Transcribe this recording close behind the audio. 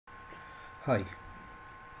Hi,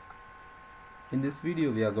 in this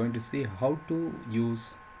video we are going to see how to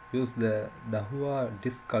use the Dahua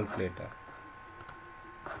disk calculator.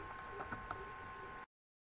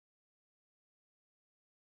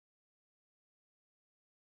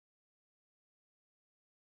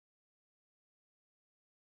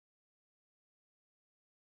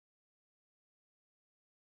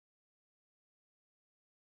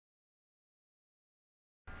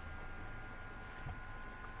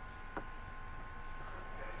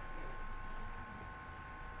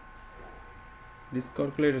 This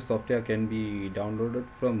calculator software can be downloaded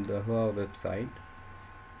from the Dahua website.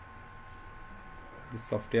 This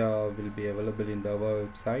software will be available in the Dahua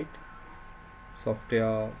website.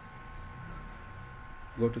 Software,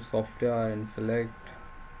 go to software and select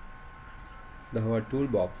Dahua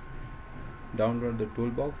Toolbox. Download the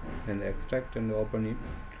toolbox and extract and open it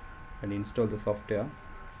and install the software.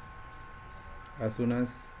 As soon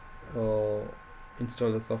as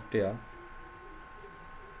install the software,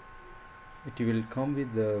 it will come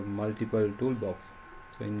with the multiple toolbox.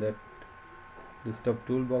 So in that list of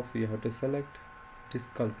toolbox you have to select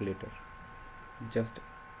disk calculator. Just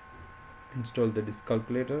install the disk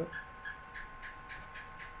calculator.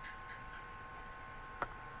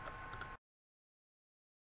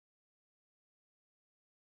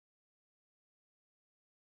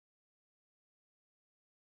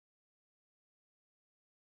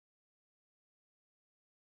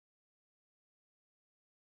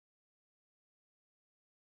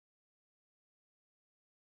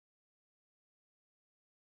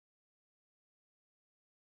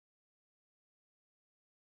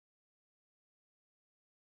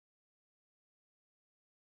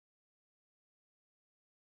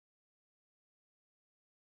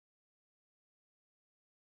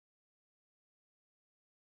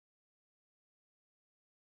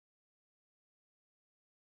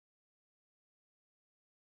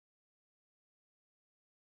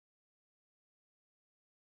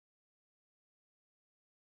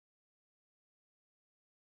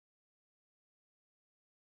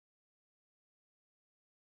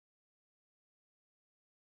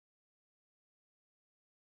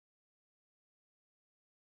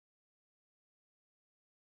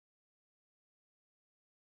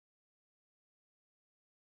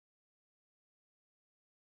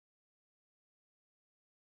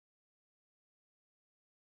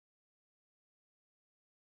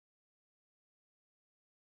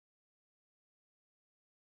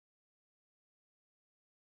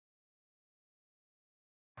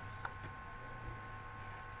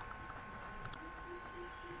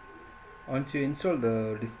 Once you install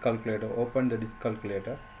the disk calculator, open the disk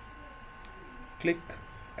calculator, click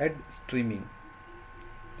add streaming.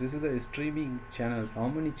 This is the streaming channels, how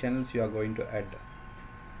many channels you are going to add.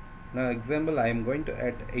 Now example, I am going to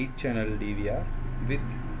add 8 channel DVR with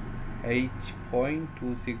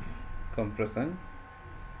 8.26 compression,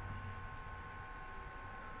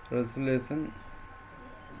 resolution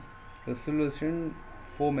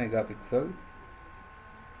 4 megapixel,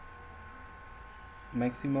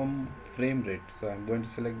 maximum frame rate. So I am going to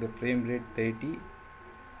select the frame rate 30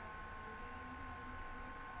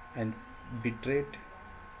 and bitrate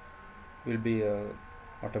will be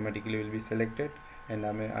automatically will be selected, and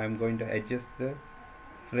I am going to adjust the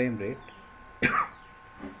frame rate.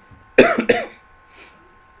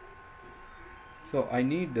 So I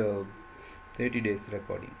need 30 days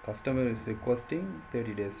recording. Customer is requesting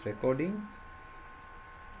 30 days recording,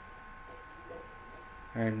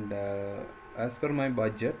 and as per my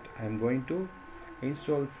budget I am going to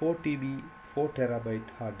install 4 terabyte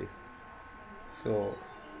hard disk. So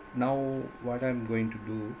now what I am going to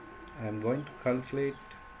do, I am going to calculate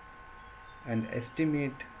and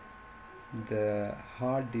estimate the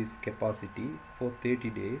hard disk capacity for 30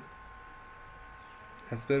 days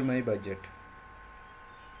as per my budget.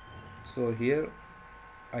 So here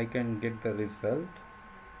I can get the result.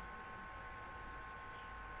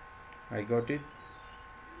 I got it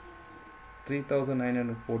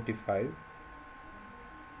 3945.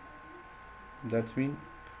 That's mean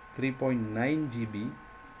 3.9 GB,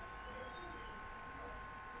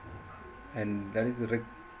 and that is the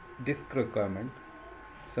disk requirement.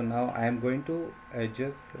 So now I am going to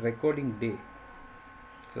adjust recording day.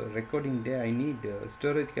 So recording day, I need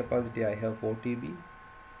storage capacity, I have 4 TB,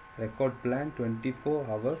 record plan 24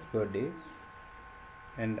 hours per day,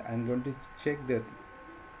 and I am going to check the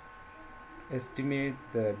estimate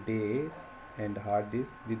the days and hard disk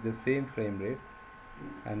with the same frame rate.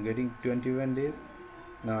 I am getting 21 days.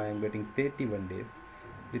 Now I am getting 31 days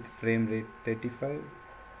with frame rate 35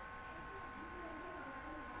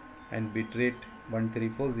 and bitrate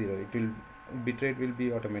 1340. It will bitrate will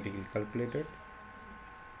be automatically calculated.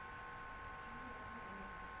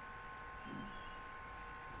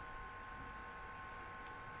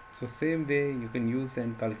 So same way you can use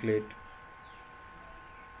and calculate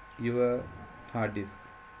your hard disk,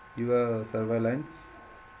 your surveillance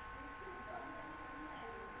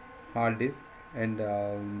hard disk, and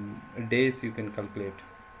days you can calculate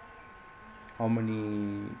how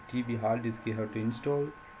many TB hard disk you have to install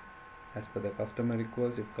as per the customer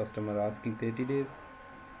request. If customer asking 30 days,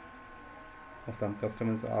 or some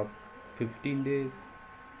customers ask 15 days,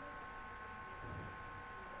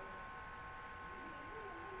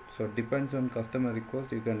 so it depends on customer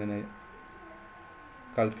request. You can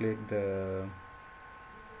calculate the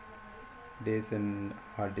days in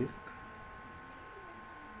hard disk.